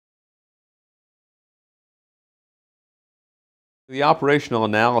The operational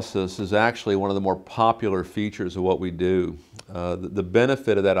analysis is actually one of the more popular features of what we do. The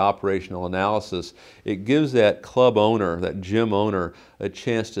benefit of that operational analysis, it gives that club owner, that gym owner, a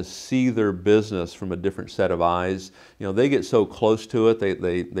chance to see their business from a different set of eyes. You know, they get so close to it,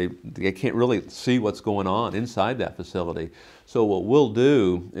 they can't really see what's going on inside that facility. So what we'll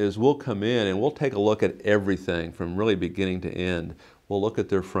do is we'll come in and we'll take a look at everything from really beginning to end. We'll look at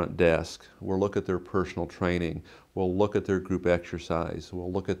their front desk. We'll look at their personal training. We'll look at their group exercise.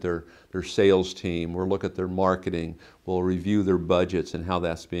 We'll look at their sales team. We'll look at their marketing. We'll review their budgets and how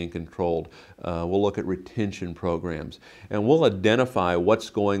that's being controlled. We'll look at retention programs. And we'll identify what's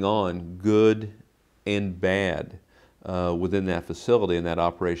going on, good and bad, within that facility and that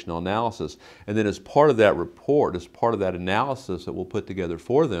operational analysis. And then as part of that report, as part of that analysis that we'll put together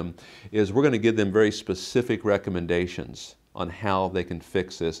for them, is we're going to give them very specific recommendations on how they can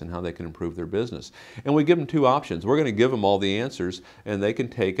fix this and how they can improve their business. And we give them two options. We're going to give them all the answers and they can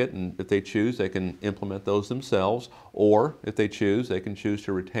take it, and if they choose they can implement those themselves, or if they choose they can choose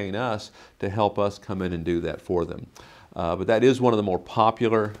to retain us to help us come in and do that for them. But that is one of the more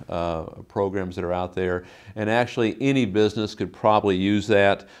popular programs that are out there, and actually any business could probably use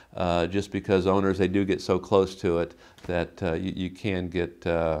that, just because owners, they do get so close to it that you can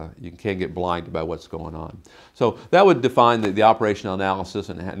get blinded by what's going on. So that would define the operational analysis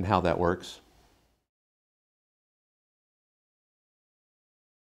and how that works.